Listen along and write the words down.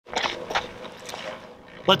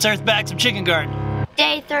Let's earth bag some chicken garden.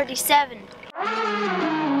 Day 37.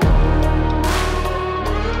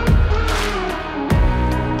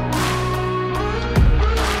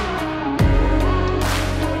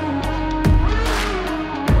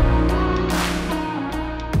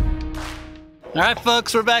 Alright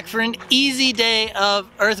folks, we're back for an easy day of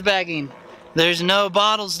earth bagging. There's no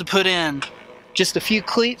bottles to put in, just a few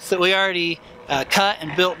cleats that we already cut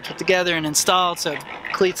and built and put together and installed, so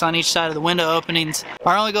cleats on each side of the window openings.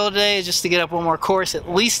 Our only goal today is just to get up one more course, at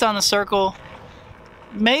least on the circle,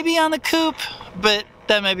 maybe on the coop, but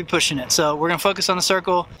that may be pushing it. So we're gonna focus on the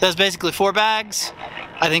circle. That's basically 4 bags.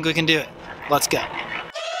 I think we can do it. Let's go.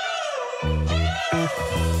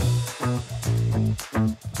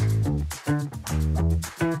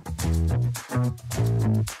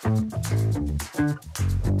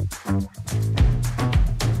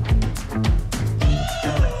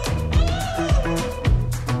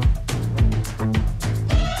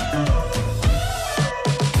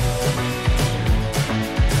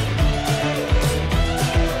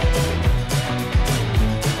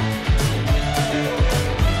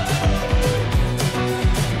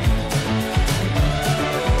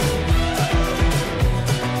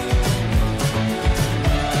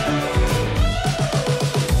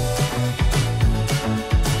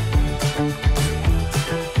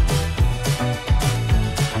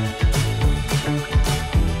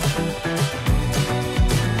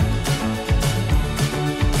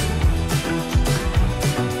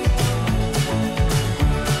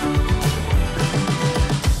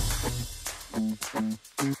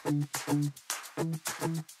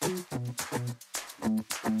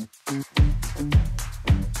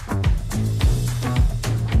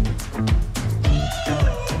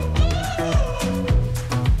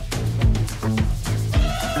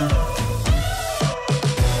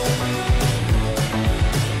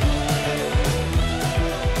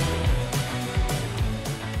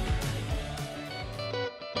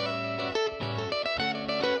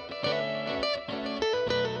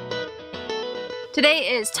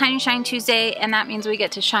 Today is Tiny Shine Tuesday, and that means we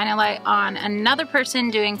get to shine a light on another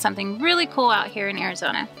person doing something really cool out here in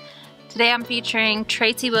Arizona. Today I'm featuring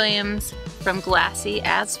Tracy Williams from Glassy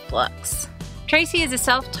as Flux. Tracy is a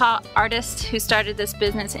self-taught artist who started this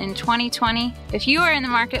business in 2020. If you are in the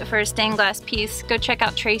market for a stained glass piece, go check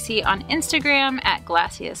out Tracy on Instagram at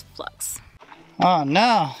Glassy as Flux. Oh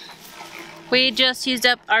no. We just used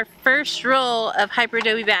up our first roll of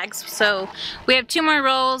hyperadobe bags, so we have 2 more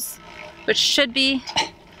rolls, which should be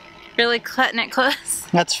really cutting it close.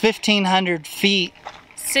 That's 1,500 feet.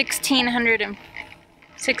 1,600 and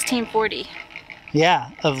 1,640.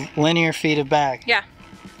 Yeah, of linear feet of bag. Yeah.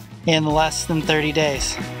 In less than 30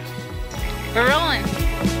 days. We're rolling.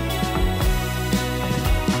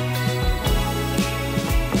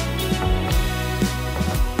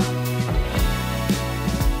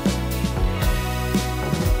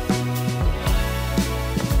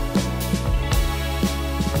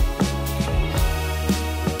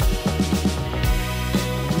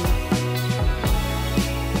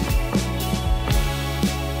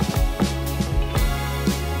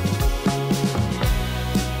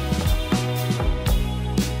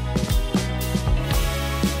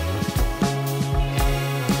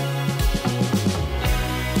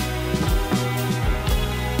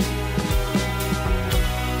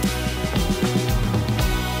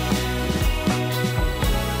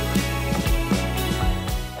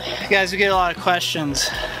 Guys, we get a lot of questions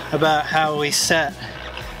about how we set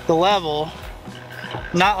the level,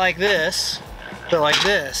 not like this, but like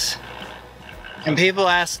this. And people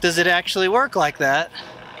ask, does it actually work like that?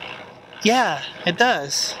 Yeah, it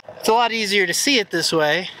does. It's a lot easier to see it this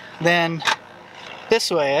way than this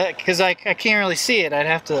way, because I can't really see it. I'd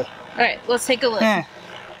have to... Alright, let's take a look.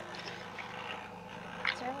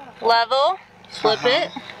 Level, flip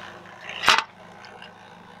it.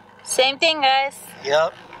 Same thing, guys.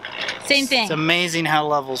 Yep. Same thing. It's amazing how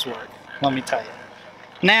levels work, let me tell you.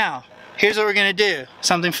 Now, here's what we're gonna do,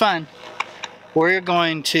 something fun. We're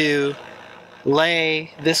going to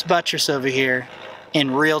lay this buttress over here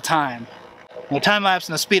in real time. No time lapse,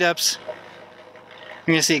 no speed ups.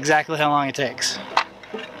 You're gonna see exactly how long it takes.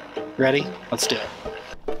 Ready? Let's do it.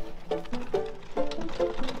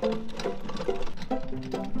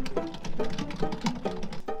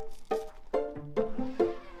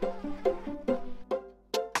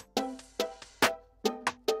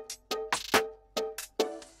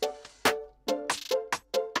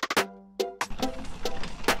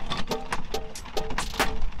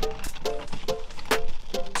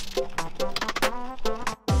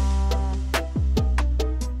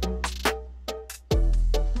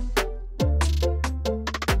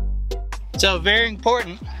 So very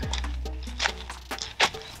important.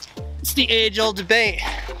 It's the age-old debate.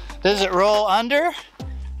 Does it roll under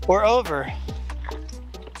or over? I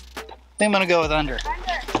think I'm gonna go with under.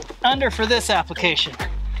 Under for this application.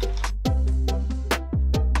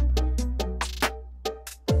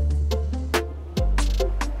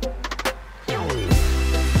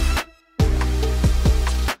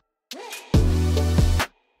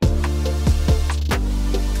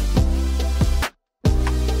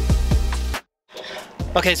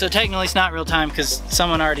 Okay, so technically it's not real time because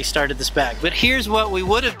someone already started this bag. But here's what we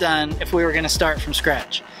would have done if we were gonna start from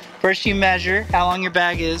scratch. First you measure how long your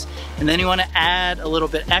bag is, and then you wanna add a little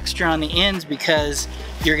bit extra on the ends because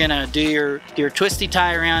you're gonna do your twisty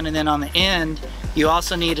tie around, and then on the end, you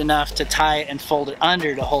also need enough to tie it and fold it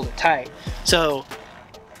under to hold it tight. So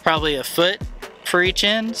probably a foot for each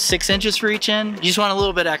end, 6 inches for each end. You just want a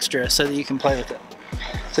little bit extra so that you can play with it.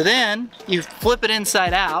 So then you flip it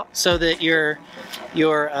inside out so that your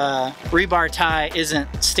rebar tie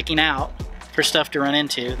isn't sticking out for stuff to run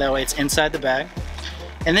into. That way it's inside the bag.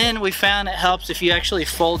 And then we found it helps if you actually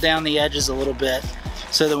fold down the edges a little bit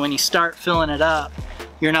so that when you start filling it up,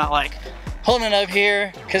 you're not like holding it up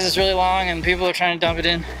here because it's really long and people are trying to dump it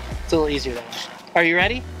in. It's a little easier that way. Are you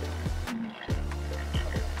ready?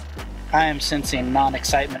 I am sensing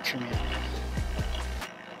non-excitement from you.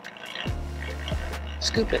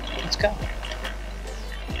 Scoop it, let's go.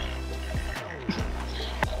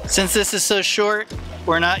 Since this is so short,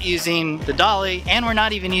 we're not using the dolly and we're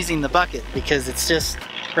not even using the bucket because it's just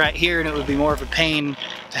right here and it would be more of a pain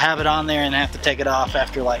to have it on there and have to take it off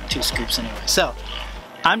after like 2 scoops anyway. So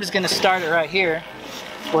I'm just gonna start it right here.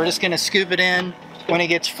 We're just gonna scoop it in. When it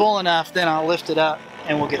gets full enough, then I'll lift it up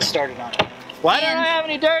and we'll get started on it. Why don't I have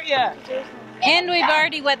any dirt yet? And we've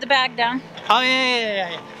already wet the bag down. Oh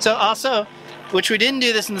yeah. So also, which we didn't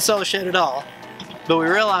do this in the solo shed at all, but we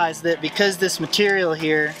realized that because this material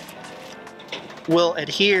here will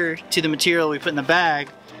adhere to the material we put in the bag,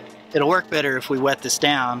 it'll work better if we wet this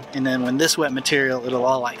down, and then when this wet material, it'll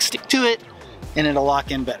all like stick to it and it'll lock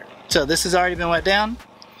in better. So this has already been wet down,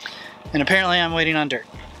 and apparently I'm waiting on dirt.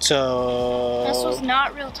 So this was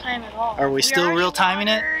not real time at all. Are we still real timing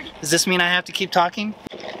it? Does this mean I have to keep talking?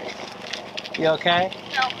 You okay?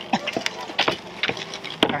 No.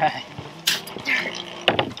 All right.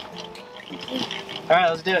 All right,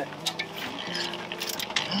 let's do it.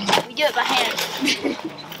 We do it by hand.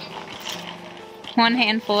 One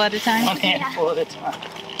handful at a time. One handful at a time.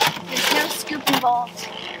 There's no scoop involved.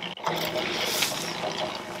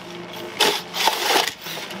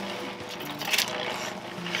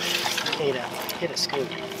 Ada, get a scoop.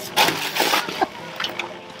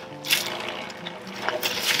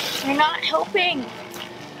 You're not helping.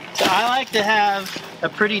 So I like to have a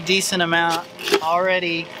pretty decent amount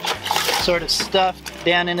already sort of stuffed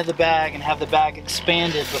down into the bag and have the bag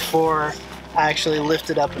expanded before I actually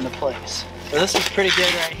lift it up into place. So this is pretty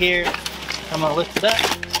good right here. I'm gonna lift it up.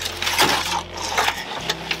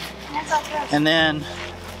 And then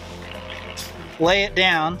lay it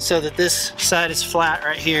down so that this side is flat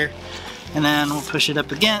right here. And then we'll push it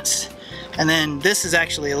up against. And then this is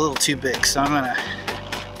actually a little too big, so I'm gonna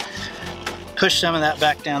push some of that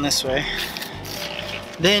back down this way.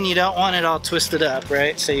 Then you don't want it all twisted up,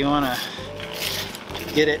 right? So you wanna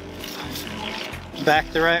get it back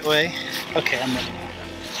the right way. Okay, I'm ready.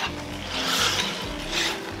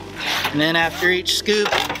 And then after each scoop,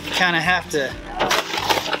 you kinda have to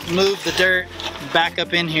move the dirt back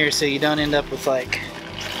up in here so you don't end up with like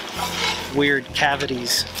weird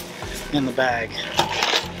cavities in the bag.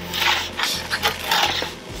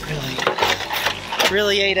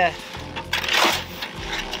 Really, Ada.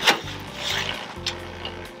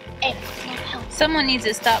 Someone needs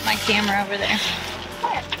to stop my camera over there.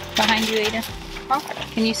 Behind you, Ada. Huh?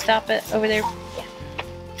 Can you stop it over there? Yeah.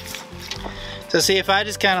 So see, if I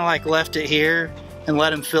just kind of like left it here and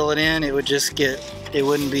let him fill it in, it would just get, it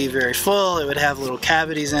wouldn't be very full. It would have little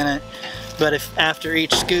cavities in it. But if after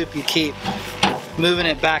each scoop you keep moving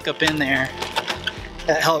it back up in there,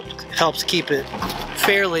 that helps keep it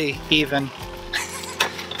fairly even.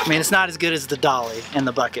 I mean, it's not as good as the dolly and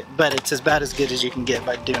the bucket, but it's about as good as you can get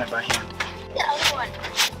by doing it by hand. The other one.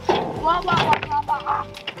 Blah, blah, blah, blah, blah.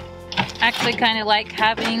 I actually kind of like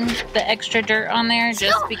having the extra dirt on there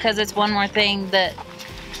just because it's one more thing that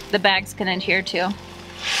the bags can adhere to.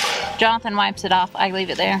 Jonathan wipes it off. I leave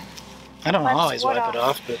it there. I don't always wipe it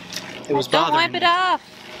off, but it was bothering me. Don't wipe it off.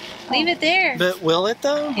 Leave it there. But will it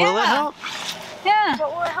though? Yeah. Will it help? Yeah.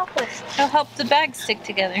 What will it help with? It'll help the bags stick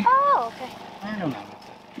together. Oh, okay. I don't know.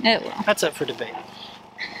 It will. That's up for debate.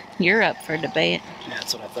 You're up for debate. Yeah,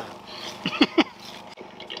 that's what I thought.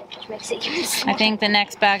 makes it even smaller. I think the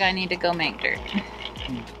next bag I need to go make dirt.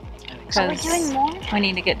 Are we doing more? We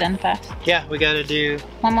need to get done fast. Yeah, we gotta do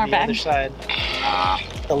One more the bag. other side.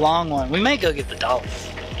 The long one. We may go get the dolly.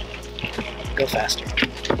 Go faster.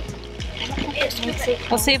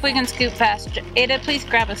 We'll see if we can scoop fast. Ada, please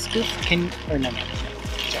grab a scoop. Can or no?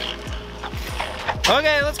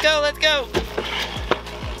 Okay, let's go. Let's go.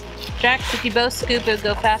 Jax, if you both scoop, it would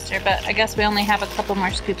go faster, but I guess we only have a couple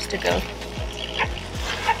more scoops to go.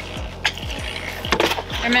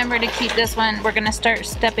 Remember to keep this one, we're gonna start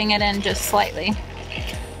stepping it in just slightly.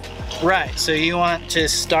 Right, so you want to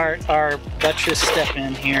start our buttress step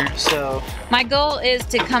in here, so. My goal is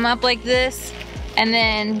to come up like this and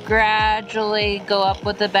then gradually go up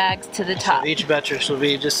with the bags to the top. So each buttress will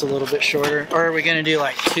be just a little bit shorter, or are we gonna do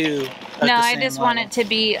like two? No, I just want it to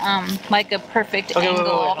be like a perfect angle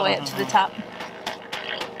all the way up to the top.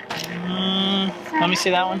 Let me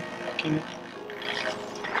see that one.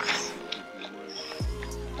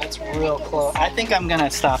 That's real close. I think I'm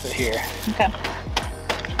gonna stop it here. Okay.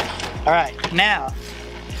 All right, now,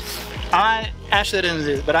 Ashley didn't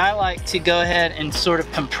do it, but I like to go ahead and sort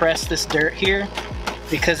of compress this dirt here,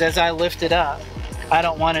 because as I lift it up, I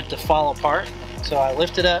don't want it to fall apart. So I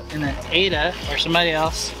lift it up, and then Ada or somebody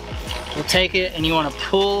else will take it, and you want to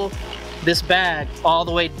pull this bag all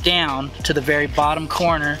the way down to the very bottom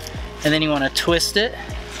corner, and then you want to twist it,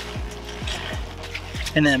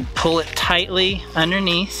 and then pull it tightly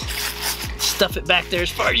underneath, stuff it back there as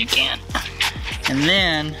far as you can, and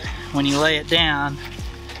then when you lay it down,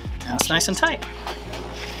 now it's nice and tight.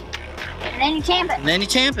 And then you tamp it. And then you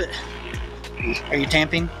tamp it. Are you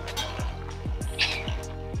tamping?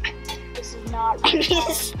 This is not really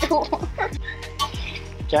store.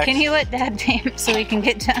 Jax? Can you let Dad tamp so we can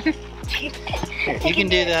get done? Here, you can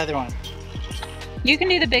do the other one. You can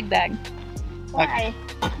do the big bag Why?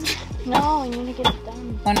 No, you need to get it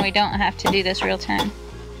done. when we don't have to do this real time.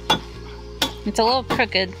 It's a little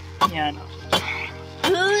crooked. Yeah, I know.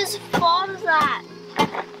 Whose fault is that?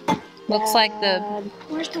 Looks like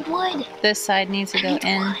Where's the wood? this side needs to go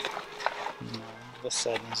in. No, this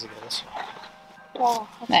side needs to go this way. Well,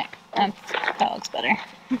 There, that looks better.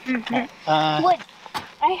 wood.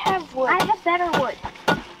 I have wood. I have better wood.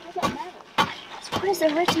 It doesn't matter. What is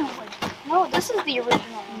the original wood? No, this is the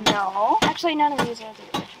original. No. Actually, none of these are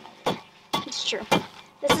the original. It's true.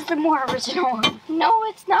 This is the more original one. No,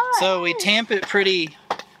 it's not. So we tamp it pretty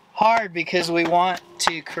hard because we want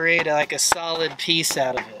to create like a solid piece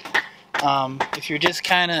out of it. If you're just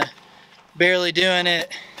kind of barely doing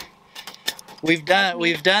it, we've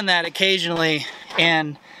done that occasionally,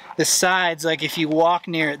 and the sides, like if you walk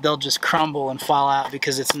near it, they'll just crumble and fall out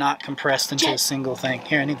because it's not compressed into a single thing.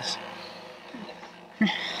 Here, I need this.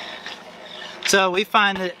 So we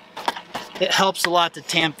find that it helps a lot to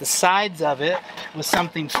tamp the sides of it with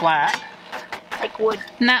something flat. Like wood.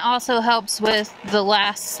 And that also helps with the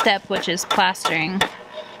last step, which is plastering.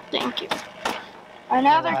 Thank you.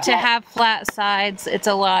 Another To have flat sides, it's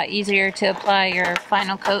a lot easier to apply your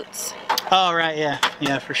final coats. Oh, right, yeah.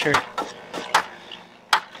 Yeah, for sure.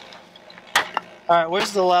 All right,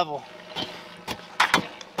 where's the level?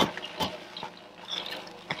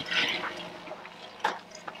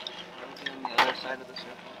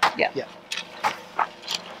 Yeah. Yeah.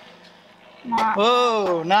 Not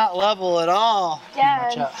Whoa, not level at all. Dad,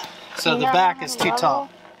 Watch out. So you the know back how is to too level? tall.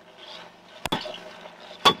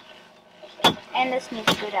 And this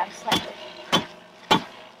needs to go down slightly.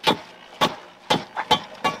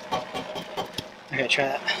 Okay, try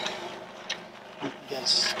that. You gotta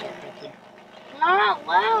start right there. Not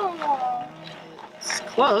level. It's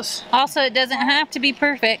close. Also, it doesn't have to be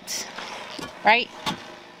perfect, right?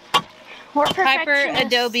 We're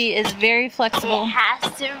perfectionists. Hyperadobe is very flexible. It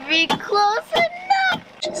has to be close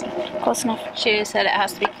enough. Close enough. She said it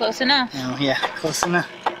has to be close enough. Oh, yeah, close enough.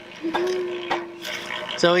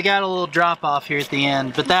 So we got a little drop off here at the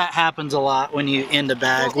end, but that happens a lot when you end a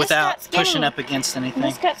bag Well, without it's got skinny. pushing up against anything.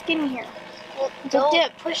 This got skinny here. Well,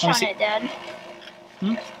 don't push Let me on see. it, Dad.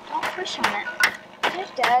 Hmm? Don't push on it. Yes,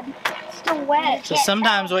 Dad. It's still wet. So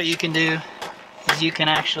sometimes what you can do is you can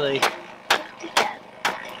actually,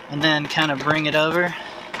 and then kind of bring it over,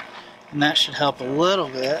 and that should help a little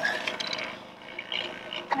bit.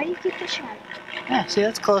 Why do you keep pushing on it? Yeah, see,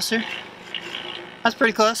 that's closer. That's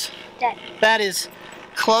pretty close. Dad. That is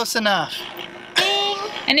close enough. Ding!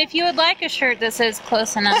 And if you would like a shirt that says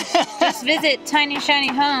close enough, just visit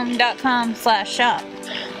tinyshinyhome.com/shop.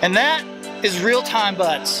 And that is real-time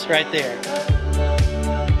butts right there.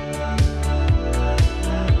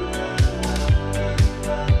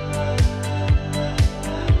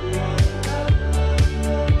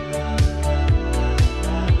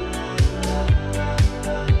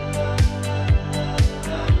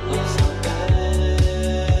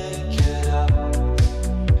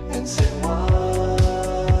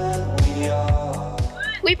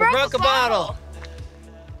 broke a bottle.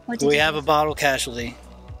 We have a bottle casualty.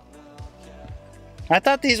 I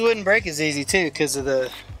thought these wouldn't break as easy too because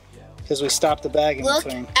we stopped the bag in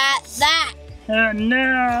between. Look at that. Oh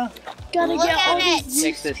no. Gotta get all these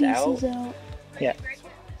Take this pieces out. out. Yeah.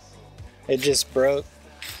 It just broke.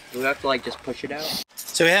 Do we have to like just push it out?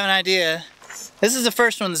 So we have an idea. This is the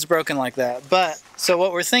first one that's broken like that. But so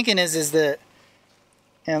what we're thinking is that,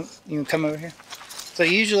 and you can come over here. So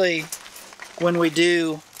usually when we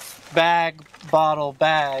do bag, bottle,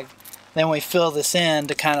 bag, then we fill this in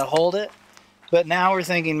to kind of hold it. But now we're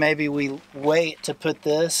thinking maybe we wait to put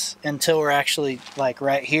this until we're actually like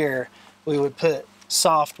right here. We would put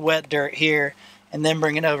soft, wet dirt here and then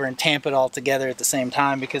bring it over and tamp it all together at the same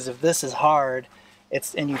time, because if this is hard,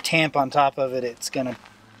 and you tamp on top of it, it's gonna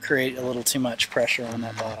create a little too much pressure on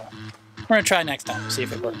that bottle. We're gonna try next time, see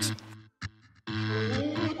if it works.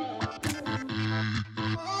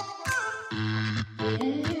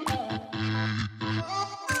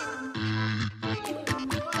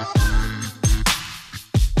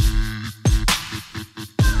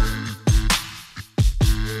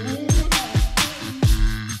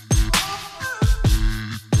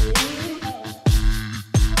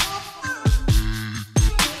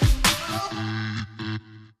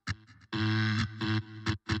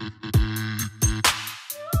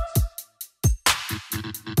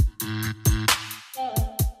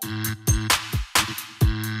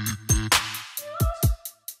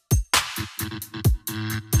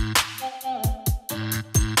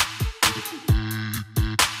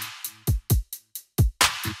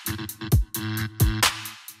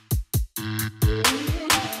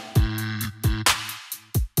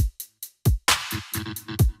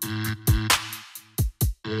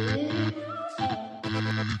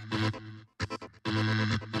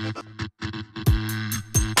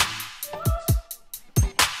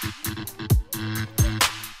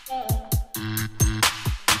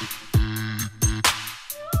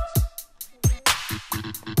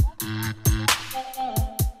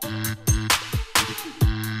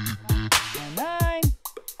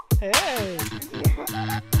 Hey!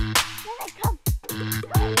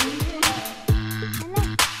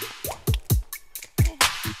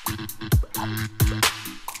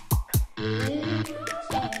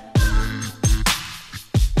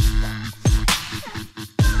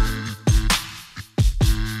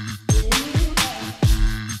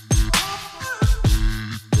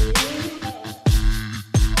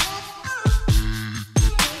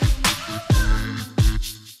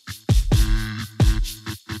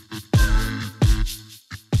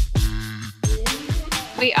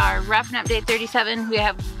 We are wrapping up day 37. We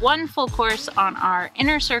have one full course on our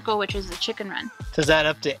inner circle, which is the chicken run. So is that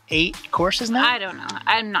up to 8 courses now? I don't know.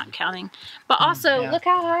 I'm not counting. But also, look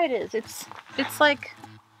how high it is. It's like,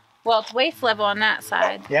 well, it's waist level on that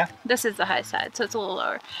side. Yeah. This is the high side, so it's a little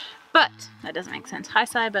lower. But that doesn't make sense. High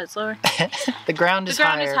side, but it's lower. The ground is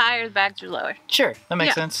higher. The ground is higher, the bags are lower. Sure, that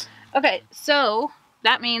makes sense. Okay, so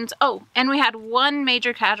that means, oh, and we had one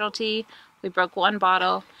major casualty. We broke one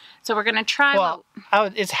bottle. So we're going to try... Well,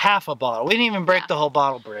 it's half a bottle. We didn't even break the whole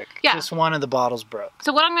bottle brick. Yeah. Just one of the bottles broke.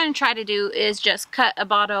 So what I'm going to try to do is just cut a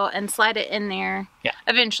bottle and slide it in there. Yeah.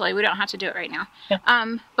 Eventually. We don't have to do it right now.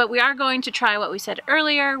 Yeah. But we are going to try what we said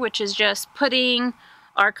earlier, which is just putting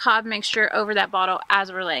our cob mixture over that bottle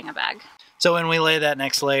as we're laying a bag. So when we lay that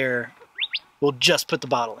next layer, we'll just put the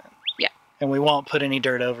bottle in. Yeah. And we won't put any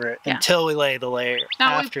dirt over it until we lay the layer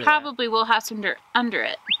now after we probably will have some dirt under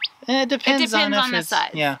it. It depends on the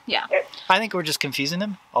size. Yeah. Yeah. I think we're just confusing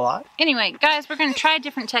them a lot. Anyway, guys, we're going to try a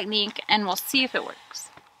different technique and we'll see if it works.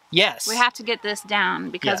 Yes. We have to get this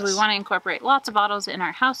down because we want to incorporate lots of bottles in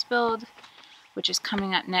our house build, which is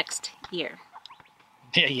coming up next year.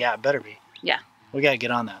 Yeah, it better be. Yeah. We got to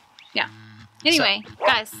get on that. Yeah. Anyway,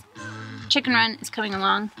 guys, chicken run is coming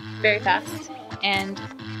along very fast and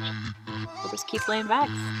we'll just keep laying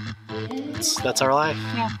bags. That's our life.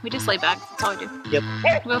 Yeah, we just lay bags. That's all we do.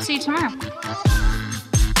 Yep. We'll see you tomorrow.